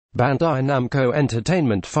Bandai Namco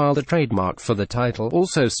Entertainment filed a trademark for the title,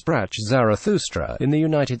 also Sprach Zarathustra, in the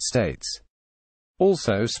United States.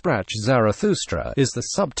 Also Sprach Zarathustra is the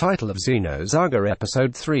subtitle of Xenosaga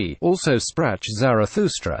Episode 3, also Sprach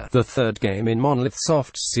Zarathustra, the third game in Monolith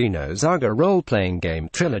Soft's Xenosaga role-playing game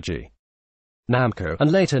trilogy. Namco,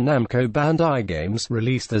 and later Namco Bandai Games,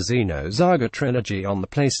 released the Xenosaga trilogy on the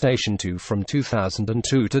PlayStation 2 from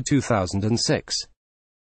 2002 to 2006.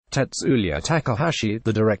 Tetsuya Takahashi,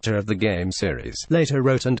 the director of the game series, later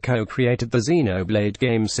wrote and co-created the Xenoblade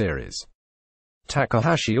game series.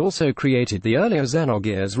 Takahashi also created the earlier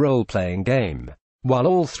Xenogears role-playing game. While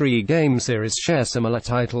all three game series share similar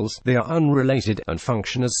titles, they are unrelated, and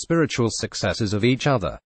function as spiritual successors of each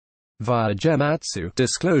other. Via Gematsu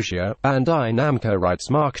Disclosure, Bandai Namco Rights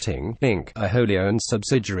Marketing, Inc., a wholly owned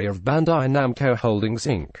subsidiary of Bandai Namco Holdings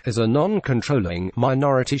Inc., is a non-controlling,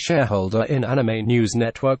 minority shareholder in Anime News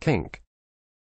Network Inc.